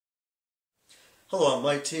Hello, I'm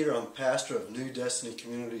Mike Teeter. I'm pastor of New Destiny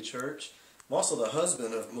Community Church. I'm also the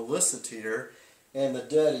husband of Melissa Teeter and the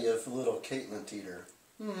daddy of little Caitlin Teeter.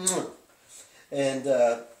 And,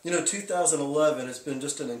 2011 has been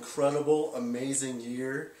just an incredible, amazing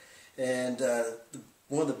year. And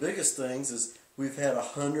one of the biggest things is we've had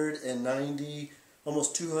 190,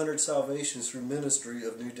 almost 200 salvations through ministry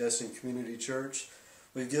of New Destiny Community Church.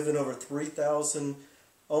 We've given over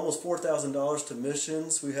almost $4,000 to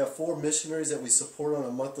missions. We have 4 missionaries that we support on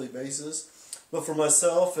a monthly basis. But for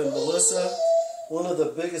myself and Melissa, one of the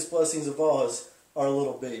biggest blessings of all is our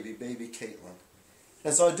little baby Caitlin.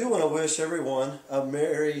 And so I do want to wish everyone a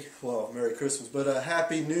Merry Christmas, but a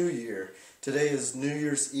Happy New Year. Today is New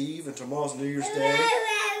Year's Eve and tomorrow's New Year's Day.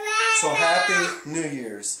 So Happy New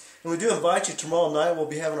Year's. And we do invite you tomorrow night. We'll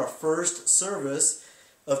be having our first service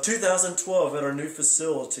of 2012 at our new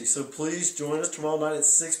facility. So please join us tomorrow night at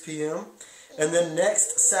 6 p.m. And then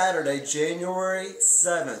next Saturday, January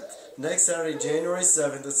 7th,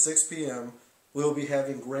 at 6 p.m., we'll be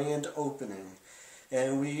having grand opening.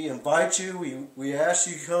 And we invite you, we ask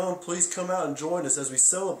you to come, please come out and join us as we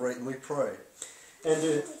celebrate and we pray.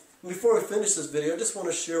 And before we finish this video, I just want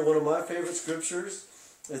to share one of my favorite scriptures.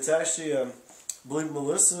 It's actually, I believe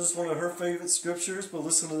Melissa's one of her favorite scriptures, but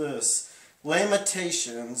listen to this.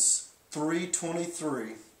 Lamentations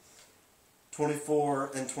 3:23,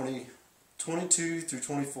 24 and 22 through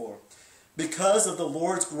 24. Because of the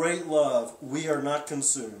Lord's great love, we are not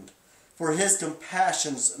consumed, for His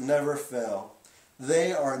compassions never fail.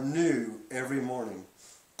 They are new every morning.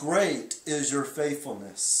 Great is your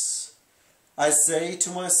faithfulness. I say to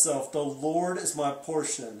myself, the Lord is my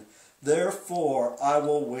portion. Therefore, I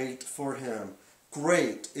will wait for Him.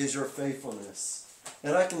 Great is your faithfulness.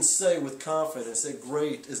 And I can say with confidence that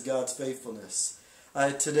great is God's faithfulness.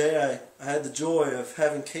 Today I had the joy of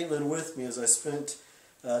having Caitlin with me as I spent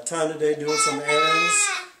time today doing some errands.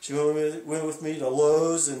 She went with me to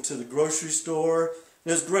Lowe's and to the grocery store.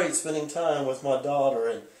 It was great spending time with my daughter,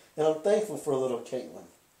 and I'm thankful for little Caitlin.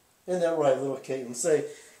 Isn't that right, little Caitlin?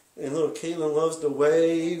 And little Caitlin loves to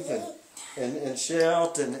wave and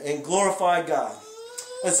shout and glorify God.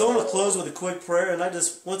 And so I'm going to close with a quick prayer, and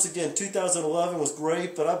once again, 2011 was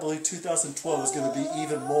great, but I believe 2012 is going to be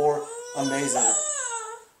even more amazing.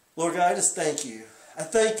 Lord God, I just thank you. I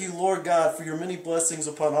thank you, Lord God, for your many blessings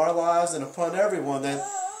upon our lives and upon everyone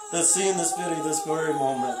that's seeing this video this very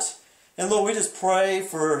moment. And Lord, we just pray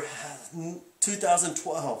for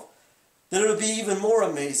 2012, that it'll be even more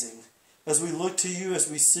amazing. As we look to you, as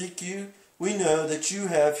we seek you, we know that you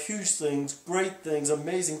have huge things, great things,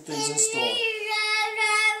 amazing things in store.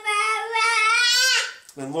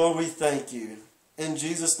 And Lord, we thank you. In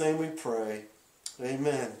Jesus' name we pray.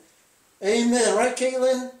 Amen. Amen. Right,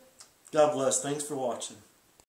 Caitlin? God bless. Thanks for watching.